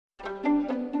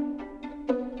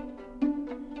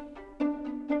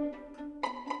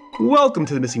Welcome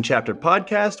to the Missing Chapter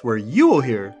podcast, where you will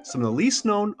hear some of the least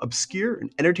known, obscure,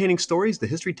 and entertaining stories the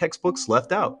history textbooks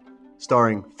left out,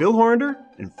 starring Phil Horander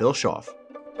and Phil Schaff.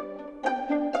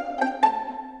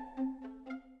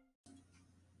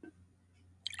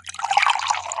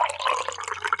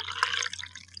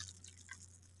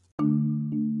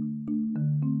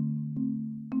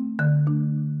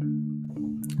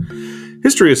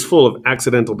 History is full of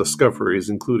accidental discoveries,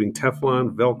 including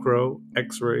Teflon, Velcro,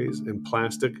 X-rays, and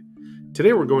plastic.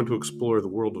 Today we're going to explore the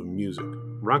world of music,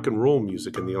 rock and roll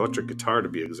music and the electric guitar to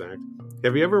be exact.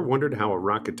 Have you ever wondered how a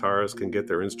rock guitarist can get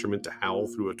their instrument to howl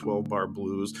through a 12-bar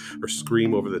blues or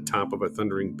scream over the top of a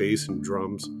thundering bass and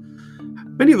drums?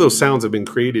 Many of those sounds have been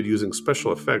created using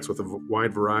special effects with a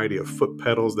wide variety of foot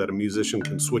pedals that a musician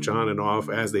can switch on and off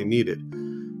as they need it.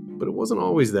 But it wasn't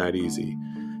always that easy.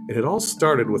 And it all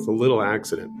started with a little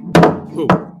accident.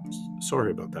 Oh,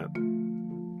 sorry about that.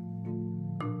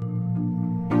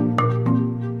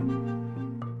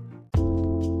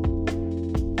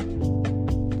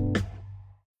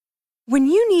 When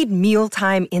you need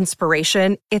mealtime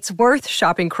inspiration, it's worth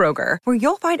shopping Kroger, where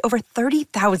you'll find over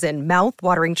 30,000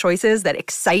 mouth-watering choices that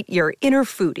excite your inner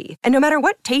foodie. And no matter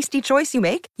what tasty choice you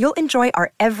make, you'll enjoy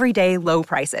our everyday low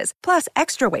prices, plus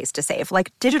extra ways to save,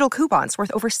 like digital coupons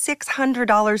worth over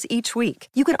 $600 each week.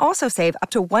 You can also save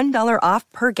up to $1 off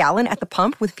per gallon at the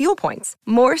pump with fuel points.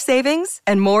 More savings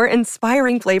and more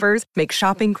inspiring flavors make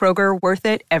shopping Kroger worth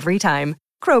it every time.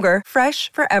 Kroger,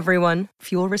 fresh for everyone.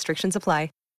 Fuel restrictions apply.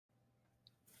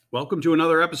 Welcome to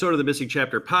another episode of the Missing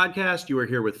Chapter podcast. You are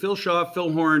here with Phil Schaff,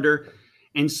 Phil Horander,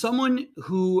 and someone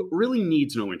who really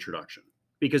needs no introduction.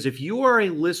 Because if you are a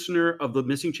listener of the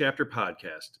Missing Chapter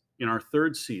podcast in our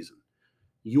third season,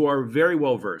 you are very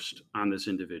well versed on this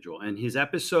individual. And his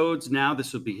episodes now,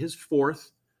 this will be his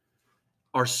fourth,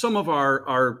 are some of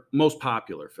our most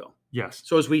popular, Phil. Yes.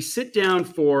 So as we sit down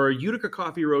for Utica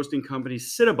Coffee Roasting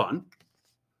Company's Cinnabon,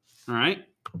 all right,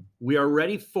 we are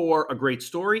ready for a great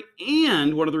story.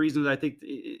 And one of the reasons I think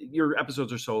your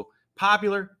episodes are so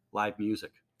popular, live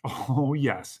music. Oh,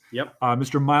 yes. Yep.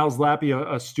 Mr. Miles Lapi,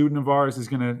 a student of ours, is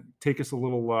going to take us a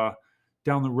little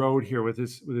down the road here with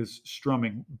his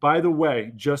strumming. By the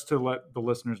way, just to let the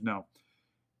listeners know,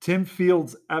 Tim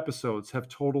Field's episodes have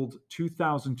totaled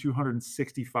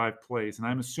 2,265 plays. And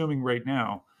I'm assuming right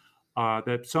now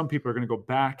that some people are going to go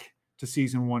back to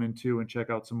season 1 and 2 and check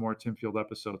out some more Tim Field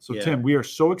episodes. So, yeah. Tim, we are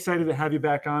so excited to have you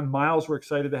back on. Miles, we're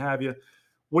excited to have you.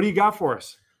 What do you got for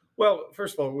us? Well,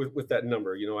 first of all, with that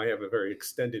number, I have a very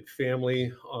extended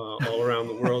family all around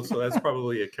the world, so that's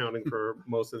probably accounting for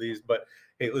most of these. But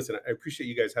hey, listen, I appreciate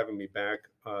you guys having me back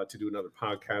to do another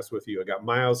podcast with you. I got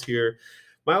Miles here.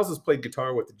 Miles has played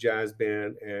guitar with the jazz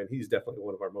band, and he's definitely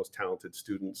one of our most talented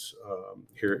students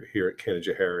here at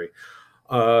Canajoharie.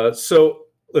 So,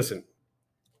 listen.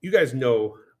 You guys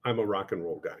know I'm a rock and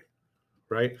roll guy,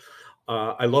 right?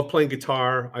 I love playing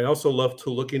guitar. I also love to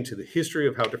look into the history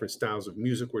of how different styles of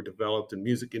music were developed and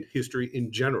music and history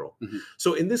in general. Mm-hmm.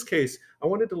 So in this case, I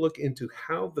wanted to look into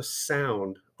how the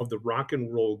sound of the rock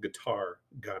and roll guitar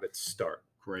got its start.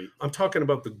 Great. I'm talking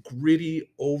about the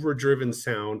gritty, overdriven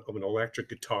sound of an electric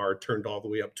guitar turned all the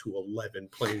way up to 11,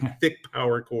 playing thick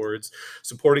power chords,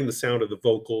 supporting the sound of the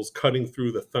vocals, cutting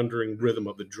through the thundering rhythm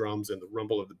of the drums and the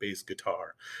rumble of the bass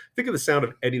guitar. Think of the sound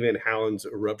of Eddie Van Halen's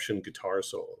Eruption guitar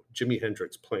solo, Jimi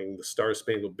Hendrix playing the Star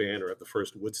Spangled Banner at the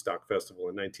first Woodstock Festival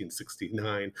in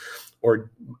 1969,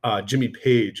 or Jimmy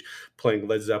Page playing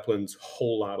Led Zeppelin's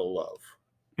Whole Lotta Love.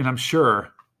 And I'm sure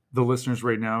the listeners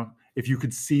right now, if you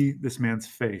could see this man's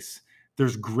face,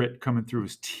 there's grit coming through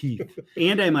his teeth.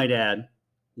 And I might add,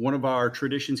 one of our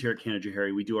traditions here at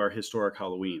Canajoharie, we do our historic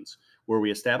Halloweens, where we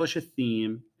establish a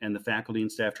theme and the faculty and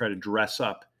staff try to dress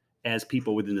up as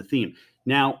people within the theme.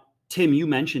 Now, Tim, you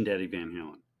mentioned Eddie Van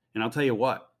Halen. And I'll tell you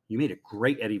what, you made a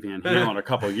great Eddie Van Halen a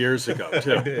couple of years ago,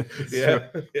 too. Yeah.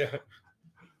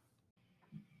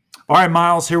 All right,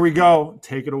 Miles, here we go.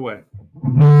 Take it away.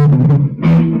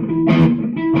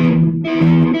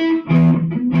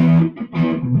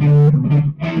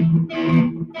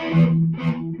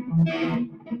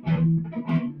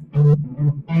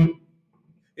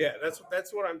 Yeah,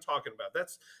 that's what I'm talking about.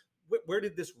 That's where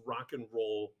did this rock and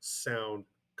roll sound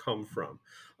come from?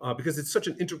 Because it's such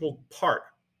an integral part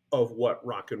of what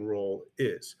rock and roll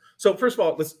is. So first of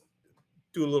all, let's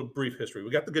do a little brief history.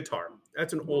 We got the guitar.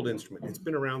 That's an old instrument. It's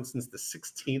been around since the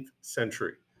 16th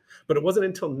century. But it wasn't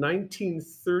until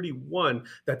 1931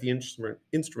 that the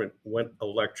instrument went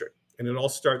electric. And it all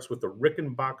starts with the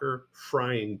Rickenbacker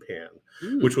frying pan,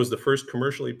 which was the first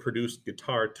commercially produced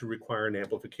guitar to require an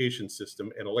amplification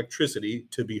system and electricity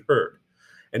to be heard.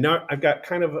 And now I've got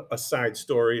kind of a side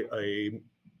story,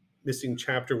 missing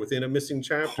chapter within a missing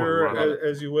chapter,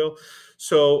 as you will.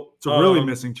 So it's a really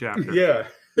missing chapter. Yeah.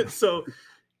 So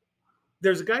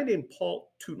there's a guy named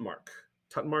Paul Tutmark.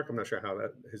 I'm not sure how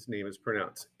his name is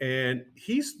pronounced. And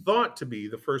he's thought to be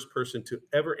the first person to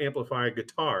ever amplify a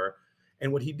guitar.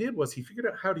 And what he did was he figured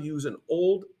out how to use an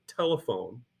old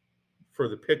telephone for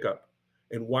the pickup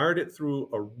and wired it through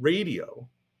a radio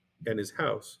in his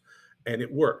house, and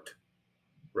it worked,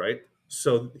 right?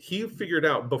 So he figured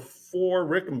out before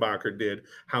Rickenbacker did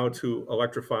how to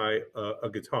electrify a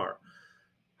guitar.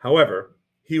 However,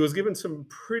 he was given some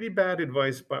pretty bad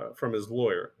advice from his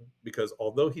lawyer, because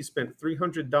although he spent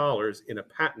 $300 in a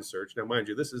patent search, now mind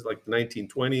you, this is like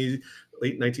 1920,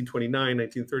 late 1929,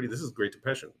 1930, this is Great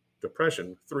Depression,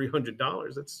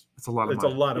 $300, it's a lot of money. It's a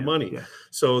lot of money. Yeah.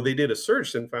 So they did a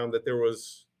search and found that there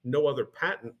was no other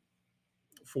patent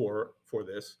for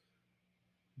this.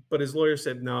 But his lawyer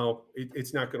said, no,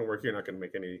 it's not going to work. You're not going to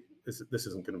make any, this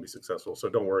isn't going to be successful. So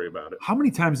don't worry about it. How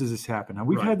many times does this happen? Now,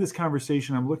 we've had this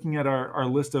conversation. I'm looking at our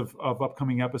list of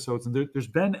upcoming episodes, and there's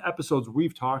been episodes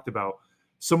we've talked about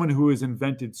someone who has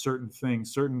invented certain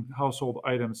things, certain household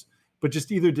items, but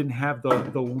just either didn't have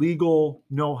the legal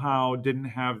know-how, didn't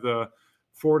have the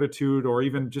fortitude, or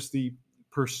even just the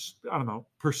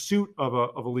pursuit of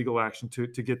a legal action to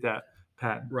get that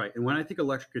patent. Right. And when I think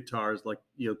electric guitars, like,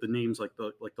 the names like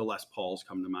the Les Pauls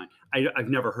come to mind. I've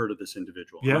never heard of this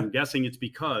individual. Yeah. I'm guessing it's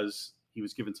because he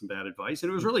was given some bad advice.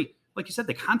 And it was really, like you said,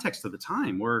 the context of the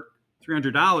time, where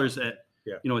 $300 at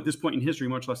at this point in history,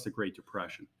 much less the Great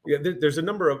Depression. Yeah, there's a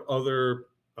number of other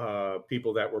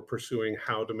people that were pursuing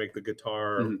how to make the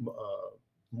guitar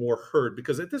more heard,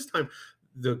 because at this time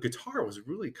the guitar was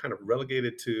really kind of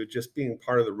relegated to just being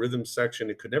part of the rhythm section.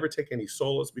 It could never take any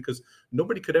solos because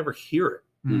nobody could ever hear it,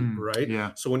 right?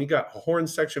 Yeah. So when you got a horn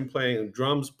section playing,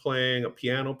 drums playing, a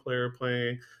piano player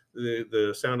playing,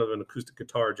 the sound of an acoustic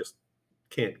guitar just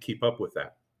can't keep up with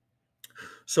that.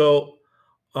 So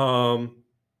now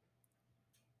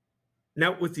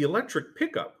with the electric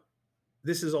pickup,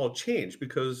 this has all changed,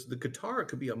 because the guitar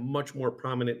could be a much more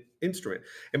prominent instrument.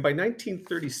 And by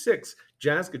 1936,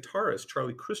 jazz guitarist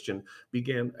Charlie Christian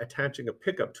began attaching a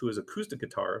pickup to his acoustic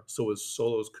guitar so his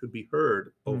solos could be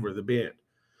heard over the band.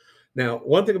 Now,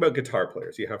 one thing about guitar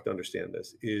players, you have to understand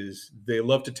this, is they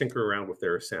love to tinker around with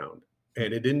their sound.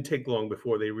 And it didn't take long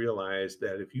before they realized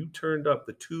that if you turned up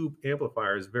the tube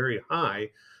amplifiers very high,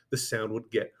 the sound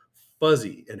would get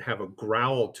fuzzy and have a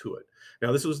growl to it.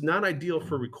 Now, this was not ideal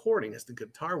for recording, as the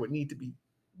guitar would need to be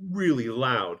really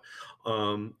loud,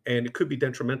 and it could be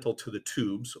detrimental to the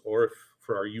tubes, or if,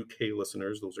 for our UK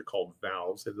listeners, those are called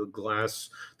valves. They're the glass,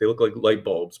 they look like light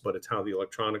bulbs, but it's how the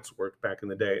electronics worked back in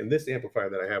the day. And this amplifier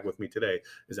that I have with me today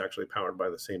is actually powered by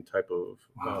the same type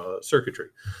of circuitry.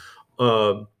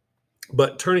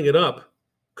 But turning it up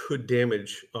could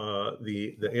damage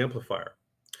the amplifier.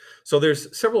 So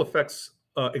there's several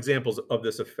examples of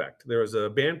this effect. There was a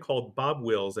band called Bob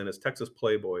Wills and his Texas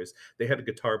Playboys. They had a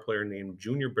guitar player named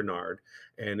Junior Bernard.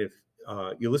 And if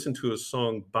you listen to his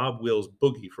song Bob Wills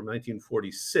Boogie from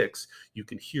 1946, you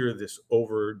can hear this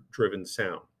overdriven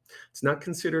sound. It's not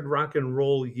considered rock and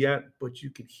roll yet, but you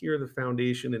can hear the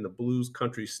foundation in the blues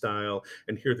country style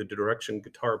and hear the direction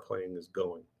guitar playing is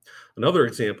going. Another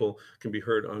example can be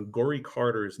heard on Gory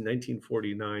Carter's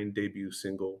 1949 debut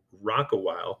single, Rock a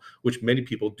While, which many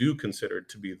people do consider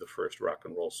to be the first rock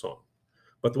and roll song.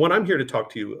 But the one I'm here to talk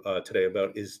to you today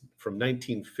about is from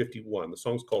 1951. The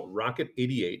song's called Rocket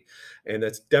 88, and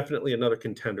that's definitely another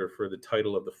contender for the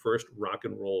title of the first rock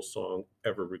and roll song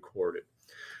ever recorded.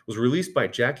 It was released by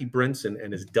Jackie Brenson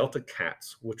and his Delta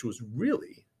Cats, which was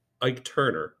really Ike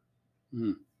Turner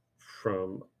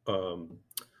from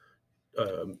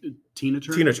Tina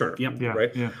Turner. Tina Turner,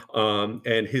 right? Yeah.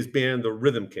 And his band, the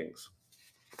Rhythm Kings.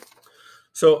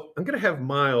 So I'm going to have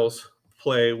Miles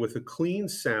play with a clean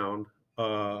sound,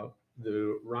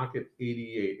 the Rocket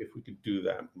 88, if we could do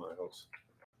that, Miles.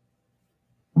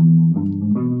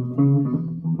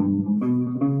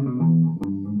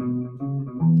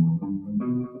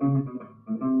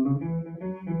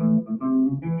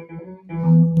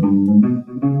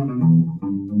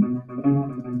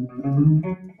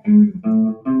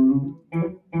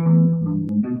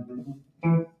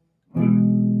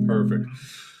 Perfect.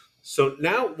 So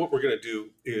now what we're going to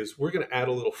do is we're going to add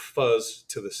a little fuzz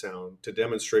to the sound to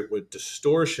demonstrate what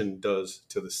distortion does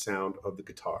to the sound of the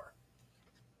guitar.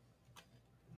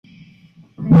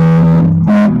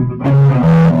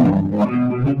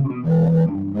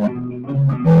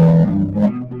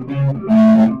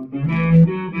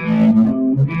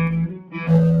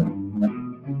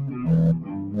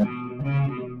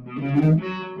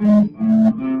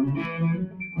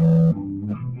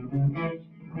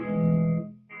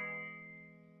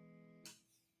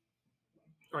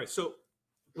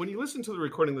 listen to the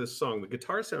recording of this song, the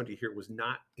guitar sound you hear was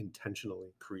not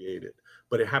intentionally created,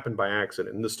 but it happened by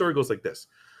accident. And the story goes like this.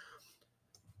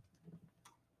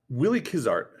 Willie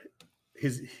Kizart,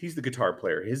 he's the guitar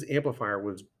player. His amplifier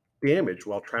was damaged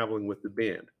while traveling with the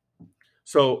band.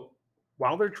 So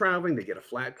while they're traveling, they get a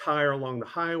flat tire along the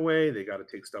highway. They got to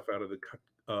take stuff out of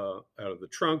the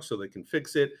trunk so they can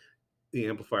fix it. The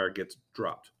amplifier gets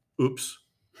dropped. Oops,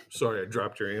 sorry, I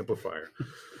dropped your amplifier.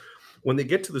 When they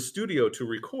get to the studio to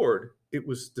record, it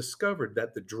was discovered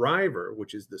that the driver,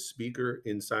 which is the speaker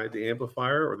inside the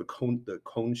amplifier, or the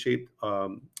cone-shaped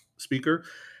speaker,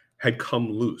 had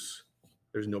come loose.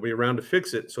 There's nobody around to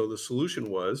fix it. So the solution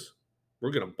was,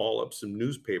 we're going to ball up some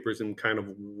newspapers and kind of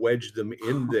wedge them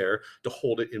in there to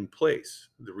hold it in place.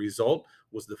 The result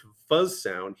was the fuzz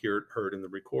sound heard in the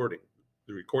recording.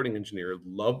 The recording engineer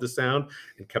loved the sound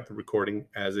and kept the recording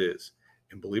as is.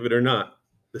 And believe it or not,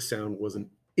 the sound was an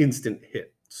instant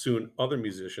hit. Soon, other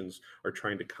musicians are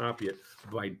trying to copy it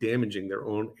by damaging their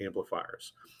own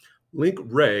amplifiers. Link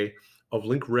Wray of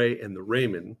Link Wray and the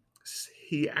Raymond,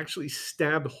 he actually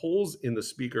stabbed holes in the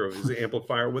speaker of his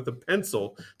amplifier with a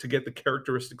pencil to get the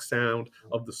characteristic sound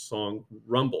of the song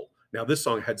Rumble. Now, this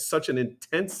song had such an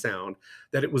intense sound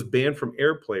that it was banned from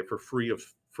airplay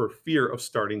for fear of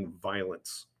starting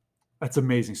violence. That's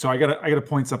amazing. So I gotta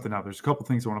point something out. There's a couple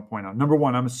things I want to point out. Number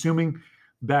one, I'm assuming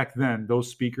back then those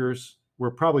speakers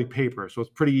were probably paper, so it's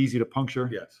pretty easy to puncture.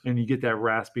 Yes. And you get that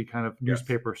raspy kind of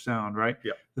newspaper sound, right?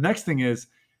 Yeah. The next thing is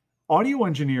audio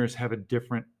engineers have a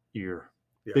different ear.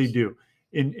 Yes. They do.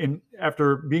 In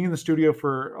after being in the studio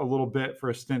for a little bit, for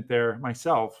a stint there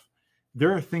myself,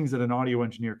 there are things that an audio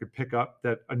engineer could pick up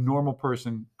that a normal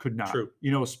person could not. True.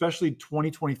 You know, especially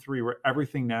 2023, where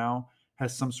everything now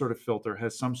has some sort of filter,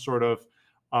 has some sort of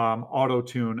auto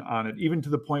tune on it, even to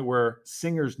the point where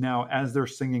singers now, as they're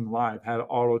singing live, had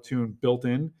auto tune built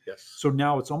in. Yes. So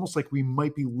now it's almost like we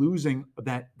might be losing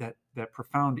that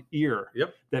profound ear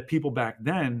Yep. that people back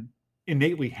then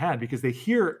innately had, because they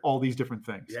hear all these different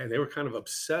things. Yeah, and they were kind of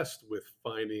obsessed with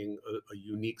finding a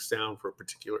unique sound for a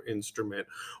particular instrument,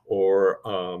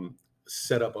 or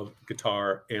set up a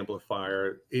guitar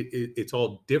amplifier. It's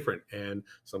all different, and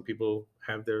some people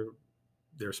have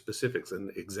their specifics and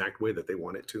the exact way that they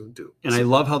want it to do. And I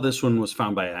love how this one was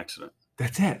found by accident.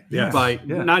 That's it. Yeah.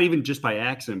 Not even just by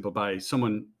accident, but by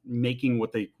someone making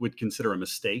what they would consider a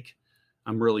mistake.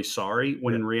 I'm really sorry.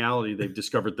 When in reality, they've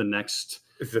discovered It's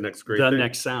the next great the thing.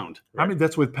 next sound. I mean,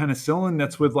 that's with penicillin.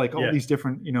 That's with like all Yeah. these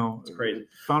different, It's crazy.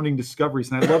 founding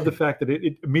discoveries. And I love the fact that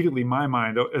it immediately, my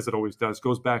mind, as it always does,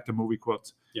 goes back to movie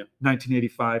quotes. Yeah.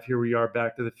 1985, here we are,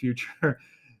 Back to the Future.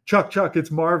 Chuck,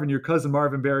 it's Marvin, your cousin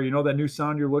Marvin Barry. You know that new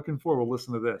sound you're looking for? Well,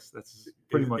 listen to this. That's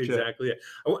pretty much exactly it.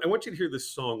 I want you to hear this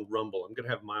song Rumble. I'm going to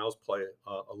have Miles play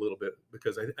a little bit,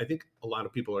 because I think a lot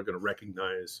of people are going to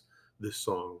recognize this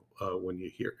song when you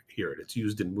hear it. It's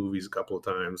used in movies a couple of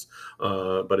times,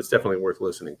 but it's definitely worth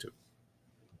listening to.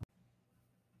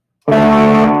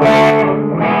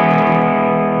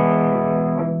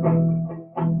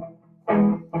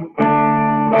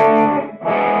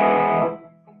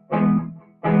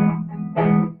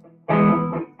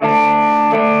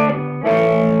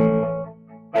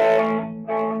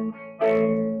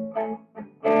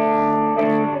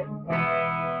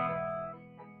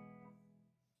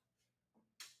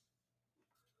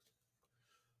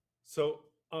 So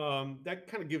that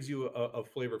kind of gives you a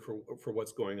flavor for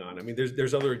what's going on. I mean,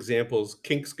 there's other examples.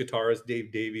 Kinks guitarist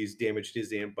Dave Davies damaged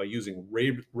his amp by using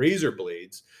razor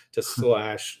blades to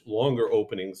slash longer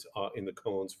openings in the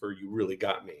cones for "You Really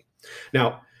Got Me."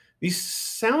 Now, these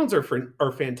sounds are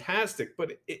fantastic,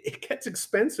 but it gets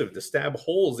expensive to stab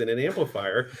holes in an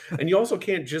amplifier, and you also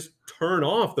can't just turn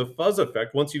off the fuzz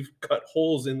effect once you've cut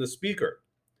holes in the speaker.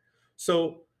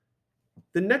 So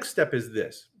the next step is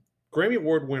this. Grammy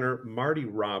Award winner Marty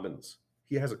Robbins,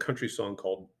 he has a country song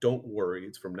called "Don't Worry."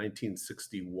 It's from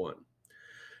 1961.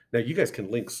 Now, you guys can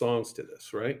link songs to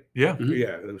this, right? Yeah.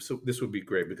 Yeah, so this would be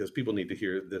great because people need to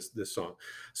hear this song.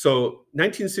 So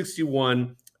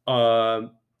 1961,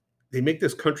 they make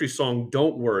this country song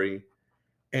 "Don't Worry,"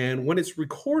 and when it's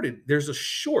recorded, there's a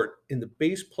short in the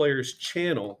bass player's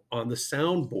channel on the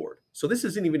soundboard. So this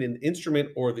isn't even an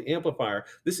instrument or the amplifier.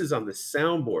 This is on the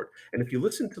soundboard. And if you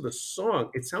listen to the song,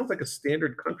 it sounds like a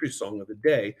standard country song of the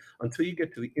day until you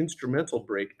get to the instrumental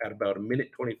break at about 1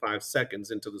 minute 25 seconds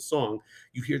into the song.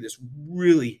 You hear this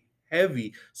really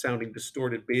heavy sounding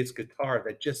distorted bass guitar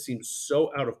that just seems so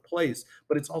out of place,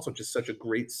 but it's also just such a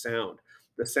great sound.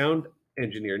 The sound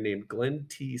engineer named Glenn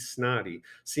T. Snoddy,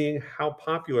 seeing how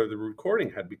popular the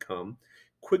recording had become,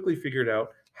 quickly figured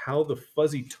out how the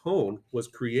fuzzy tone was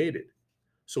created.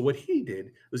 So what he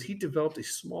did was he developed a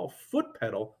small foot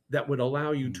pedal that would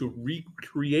allow you to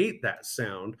recreate that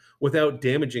sound without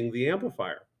damaging the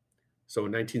amplifier. So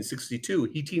in 1962,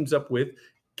 he teams up with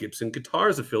Gibson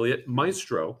Guitars affiliate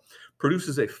Maestro,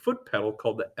 produces a foot pedal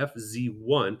called the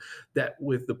FZ1 that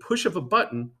with the push of a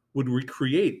button would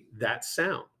recreate that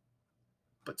sound.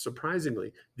 But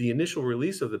surprisingly, the initial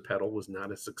release of the pedal was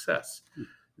not a success.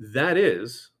 That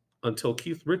is until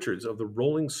Keith Richards of the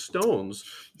Rolling Stones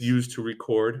used to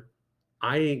record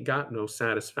I Ain't Got No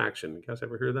Satisfaction. You guys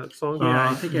ever hear that song?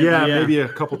 Yeah, I think maybe a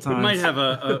couple times. We might have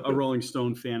a Rolling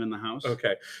Stone fan in the house.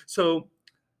 Okay. So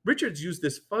Richards used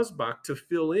this fuzzbox to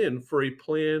fill in for a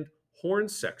planned horn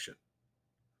section,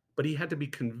 but he had to be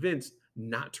convinced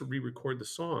not to re-record the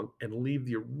song and leave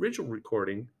the original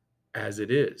recording as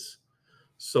it is.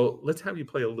 So let's have Miles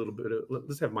play a little bit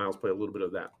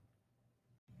of that.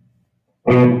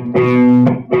 I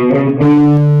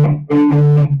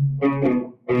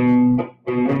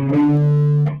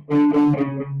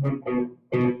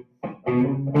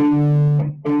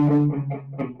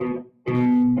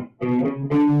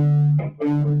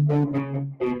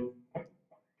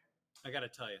got to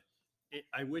tell you,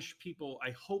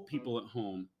 I hope people at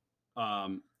home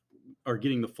are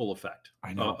getting the full effect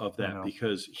of that,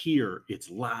 because here it's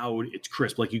loud, it's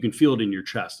crisp, like you can feel it in your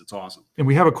chest. It's awesome. And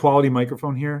we have a quality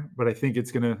microphone here, but I think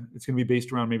it's gonna be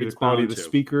based around maybe the quality of the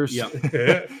speakers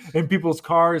in people's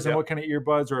cars and what kind of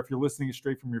earbuds, or if you're listening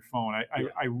straight from your phone.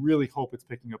 I really hope it's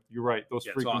picking up. You're right; those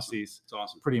frequencies. It's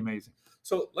awesome. Pretty amazing.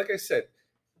 So, like I said,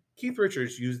 Keith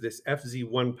Richards used this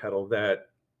FZ1 pedal that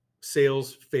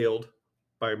sales failed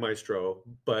by Maestro,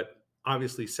 but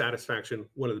obviously Satisfaction,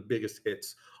 one of the biggest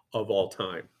hits of all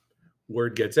time.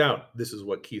 Word gets out. This is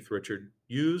what Keith Richards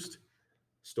used.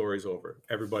 Story's over.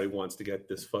 Everybody wants to get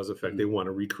this fuzz effect. They want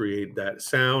to recreate that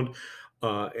sound,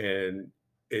 and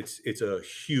it's a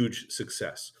huge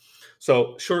success.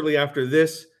 So shortly after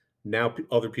this, now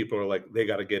other people are like, they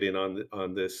got to get in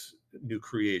on this new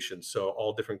creation. So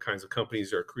all different kinds of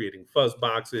companies are creating fuzz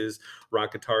boxes.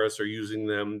 Rock guitarists are using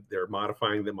them. They're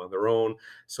modifying them on their own.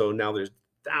 So now there's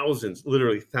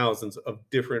literally thousands of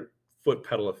different foot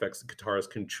pedal effects the guitarists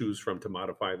can choose from to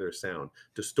modify their sound.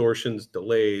 Distortions,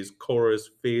 delays, chorus,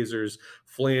 phasers,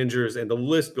 flangers, and the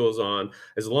list goes on.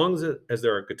 As long as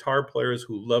there are guitar players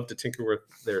who love to tinker with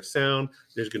their sound,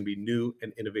 there's going to be new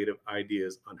and innovative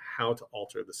ideas on how to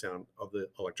alter the sound of the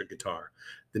electric guitar.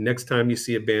 The next time you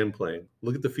see a band playing,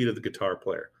 look at the feet of the guitar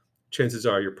player. Chances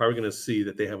are you're probably going to see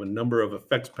that they have a number of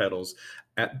effects pedals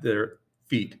at their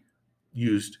feet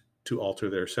used to alter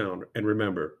their sound. And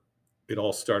remember, it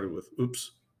all started with,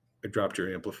 oops, I dropped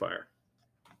your amplifier.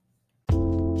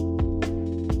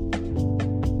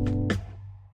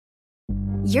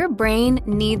 Your brain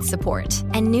needs support,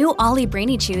 and new Ollie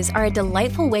Brainy Chews are a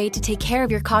delightful way to take care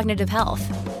of your cognitive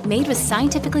health. Made with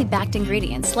scientifically backed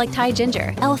ingredients like Thai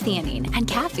ginger, L-theanine, and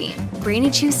caffeine,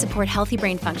 Brainy Chews support healthy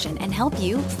brain function and help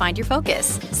you find your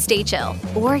focus, stay chill,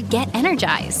 or get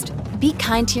energized. Be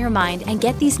kind to your mind and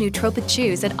get these nootropic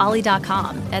chews at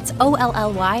ollie.com. That's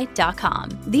OLLY.com.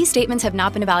 These statements have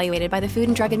not been evaluated by the Food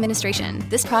and Drug Administration.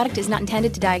 This product is not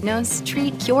intended to diagnose,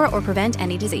 treat, cure, or prevent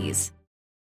any disease.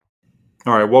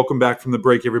 All right, welcome back from the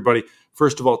break, everybody.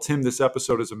 First of all, Tim, this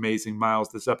episode is amazing. Miles,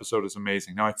 this episode is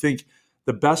amazing. Now, I think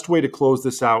the best way to close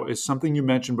this out is something you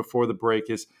mentioned before the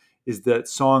break is that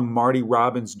song Marty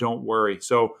Robbins, Don't Worry.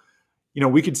 So,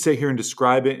 we could sit here and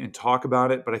describe it and talk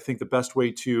about it, but I think the best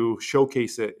way to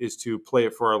showcase it is to play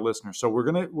it for our listeners. So we're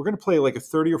gonna play like a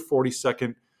 30 or 40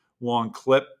 second long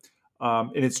clip,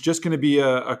 and it's just going to be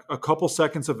a couple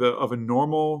seconds of a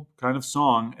normal kind of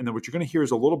song, and then what you're going to hear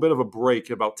is a little bit of a break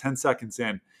about 10 seconds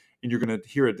in, and you're going to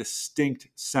hear a distinct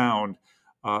sound,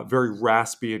 very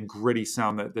raspy and gritty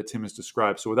sound that Tim has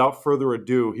described. So without further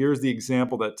ado, here's the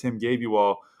example that Tim gave you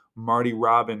all: Marty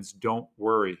Robbins, Don't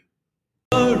Worry.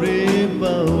 Worry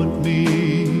about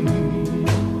me.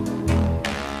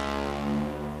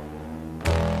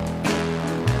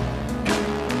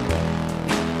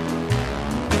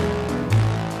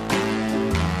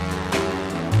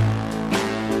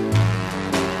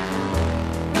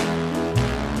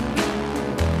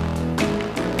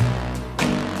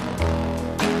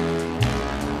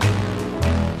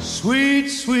 Sweet,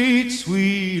 sweet,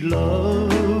 sweet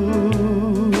love,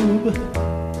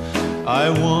 I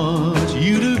want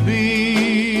you to be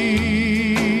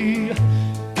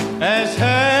as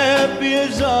happy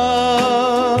as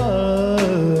I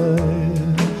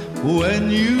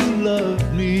when you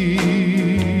love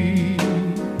me.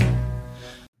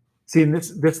 See, and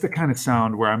that's the kind of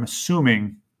sound where I'm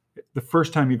assuming the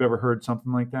first time you've ever heard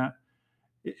something like that,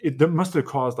 that must have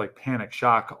caused like panic,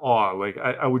 shock, awe. Like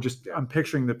I would just, I'm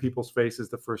picturing the people's faces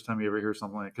the first time you ever hear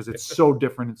something like it, because it's so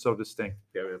different and so distinct.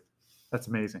 Yeah, man. That's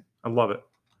amazing. I love it.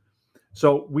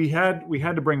 So we had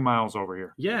to bring Miles over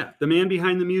here. Yeah, the man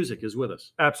behind the music is with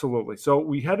us. Absolutely. So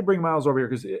we had to bring Miles over here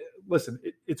because, listen,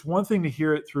 it's one thing to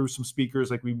hear it through some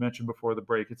speakers like we mentioned before the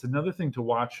break. It's another thing to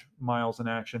watch Miles in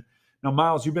action. Now,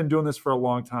 Miles, you've been doing this for a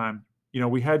long time. You know,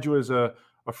 we had you as a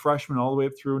freshman all the way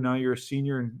up through. Now you're a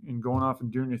senior and going off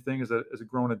and doing your thing as a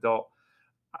grown adult.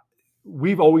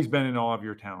 We've always been in awe of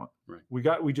your talent. Right.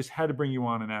 We just had to bring you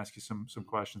on and ask you some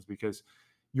questions, because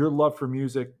your love for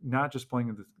music, not just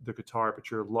playing the guitar,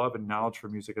 but your love and knowledge for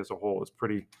music as a whole is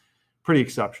pretty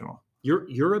exceptional.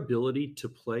 Your ability to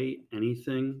play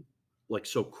anything like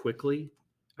so quickly,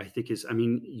 I think is, I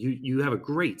mean, you have a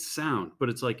great sound, but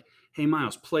it's like, hey,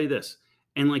 Miles, play this.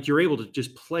 And like, you're able to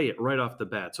just play it right off the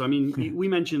bat. So, I mean, we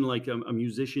mentioned like a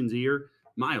musician's ear.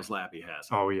 Miles Lapi has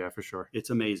it. Oh yeah, for sure. It's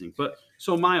amazing. But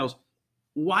so Miles,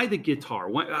 why the guitar?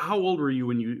 How old were you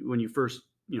when you first,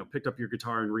 picked up your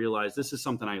guitar and realized this is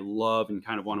something I love and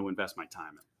kind of want to invest my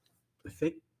time in? I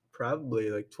think probably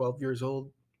like 12 years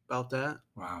old, about that.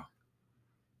 Wow.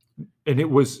 And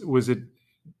was it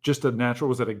just a natural,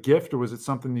 was it a gift, or was it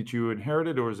something that you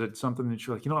inherited, or is it something that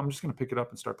you're like, I'm just going to pick it up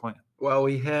and start playing? Well,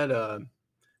 we had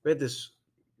this,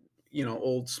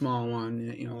 old small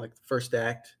one, like the first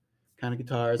act kind of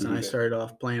guitars. And I started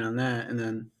off playing on that. And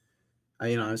then,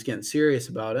 I was getting serious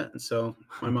about it. And so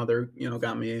my mother,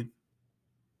 got me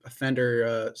a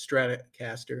Fender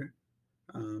Stratocaster,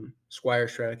 Squire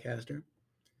Stratocaster.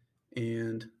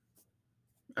 And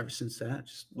ever since that,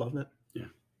 just loved it. Yeah.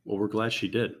 Well, we're glad she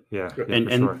did. Yeah. And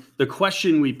sure. the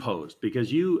question we posed,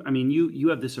 because you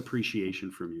have this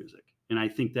appreciation for music. And I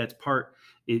think that's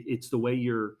it's the way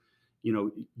you're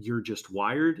just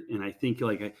wired. And I think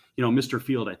Mr.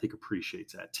 Field, I think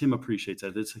appreciates that. Tim appreciates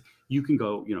that. You can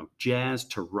go, jazz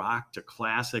to rock to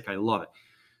classic. I love it.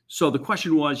 So the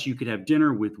question was, you could have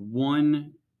dinner with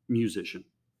one musician,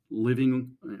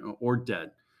 living or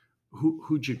dead.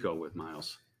 Who'd you go with,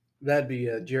 Miles? That'd be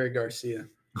Jerry Garcia.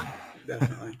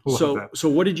 Definitely. So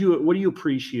what do you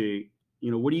appreciate?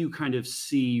 What do you kind of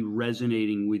see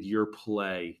resonating with your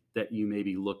play that you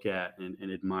maybe look at and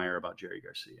admire about Jerry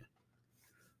Garcia?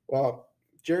 Well,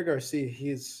 Jerry Garcia,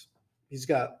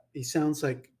 he sounds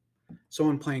like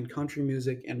someone playing country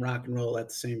music and rock and roll at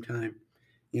the same time.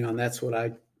 And that's what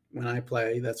when I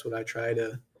play, that's what I try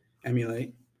to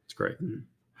emulate. It's great.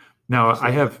 Now I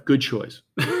have good choice.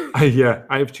 I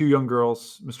have two young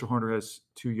girls. Mr. Horner has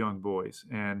two young boys,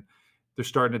 and they're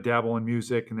starting to dabble in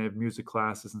music, and they have music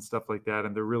classes and stuff like that.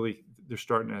 And they're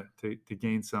starting to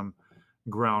gain some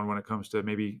ground when it comes to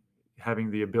maybe having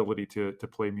the ability to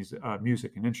play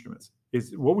music and instruments.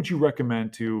 What would you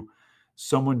recommend to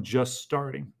someone just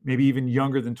starting, maybe even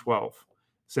younger than 12,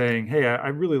 saying, hey, I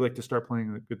really like to start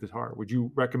playing the guitar? Would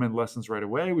you recommend lessons right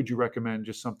away? Would you recommend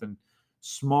just something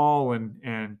small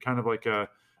and kind of like a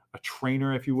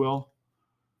trainer, if you will?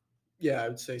 Yeah, I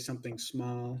would say something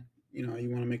small. You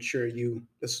want to make sure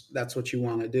that's what you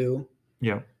want to do.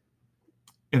 Yeah.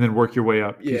 And then work your way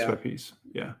up piece by piece.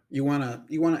 Yeah. You want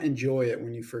to enjoy it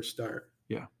when you first start.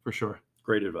 Yeah, for sure.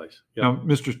 Great advice. Yep. Now,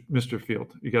 Mr.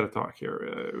 Field, you got to talk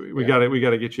here. We got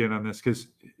to get you in on this, because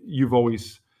you've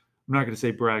always, I'm not going to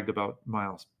say bragged about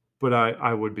Miles, but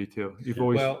I would be too. You've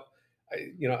always. Well,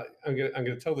 I'm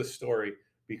gonna tell this story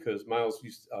because Miles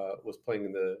was playing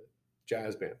in the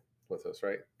jazz band with us,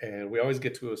 right? And we always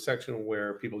get to a section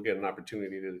where people get an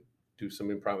opportunity to do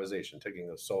some improvisation, taking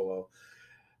a solo.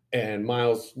 And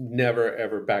Miles never,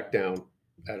 ever backed down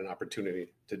at an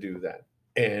opportunity to do that.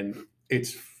 And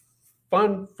it's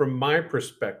fun from my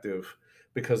perspective,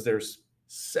 because there's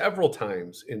several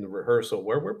times in the rehearsal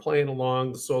where we're playing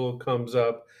along, the solo comes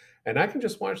up, and I can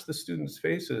just watch the students'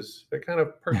 faces. They kind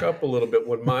of perk up a little bit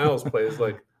when Miles plays,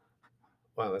 like,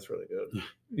 wow, that's really good.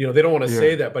 They don't want to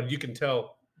say that, but you can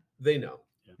tell they know.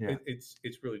 Yeah. It's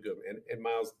really good. And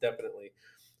Miles definitely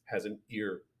has an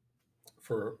ear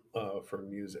for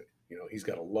music. He's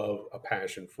got a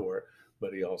passion for it,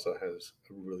 but he also has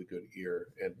a really good ear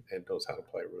and knows how to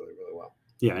play really, really well.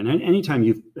 Yeah, and anytime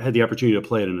you've had the opportunity to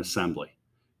play at an assembly,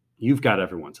 you've got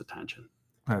everyone's attention.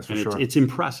 That's for and sure. It's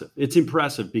impressive. It's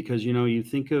impressive because, you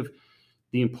think of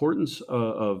the importance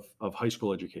of high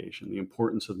school education, the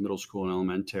importance of middle school and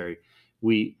elementary.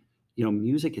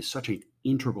 Music is such an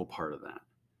integral part of that.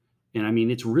 And I mean,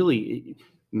 it's really,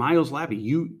 Miles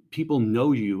Lapi, people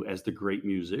know you as the great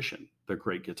musician, the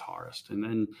great guitarist. And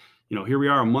then, here we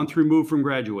are a month removed from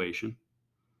graduation.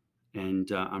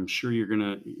 And I'm sure you're going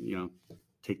to,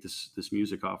 take this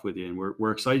music off with you. And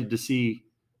we're excited to see,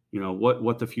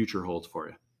 what the future holds for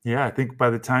you. Yeah, I think by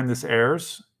the time this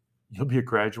airs, you'll be a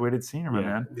graduated senior, my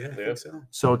man. Yeah, I think so.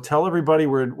 So tell everybody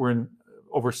we're in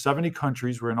over 70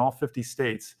 countries. We're in all 50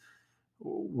 states.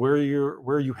 Where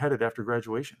are you headed after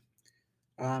graduation?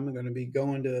 I'm going to be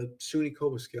going to SUNY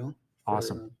Cobleskill.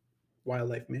 Awesome.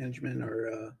 Wildlife management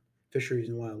or fisheries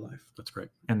and wildlife. That's great.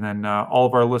 And then all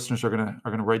of our listeners are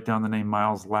gonna write down the name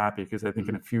Miles Lapi, because I think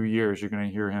in a few years you're gonna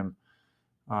hear him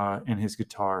in his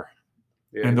guitar,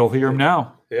 and they'll hear him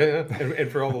now. Yeah, and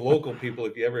for all the local people,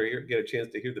 if you ever get a chance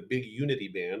to hear the Big Unity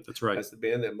Band, That's right. That's the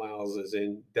band that Miles is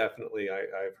in. Definitely,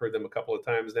 I've heard them a couple of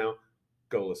times now.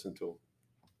 Go listen to them.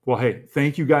 Well, hey,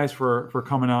 thank you guys for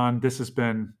coming on. This has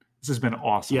been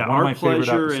awesome. Yeah, One our of my favorite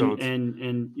pleasure. episodes.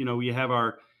 And we have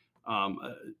our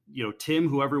Tim,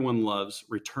 who everyone loves,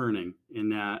 returning in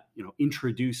that,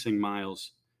 introducing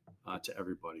Miles to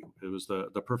everybody. It was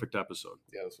the perfect episode.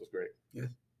 Yeah, this was great. Yeah.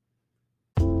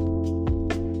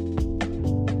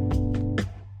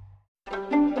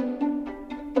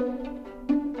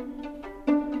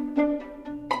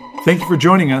 Thank you for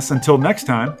joining us. Until next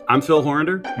time, I'm Phil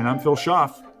Horrender. and I'm Phil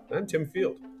Schaff. I'm Tim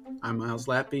Field. I'm Miles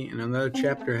Lappy, and another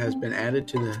chapter has been added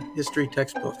to the history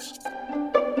textbooks.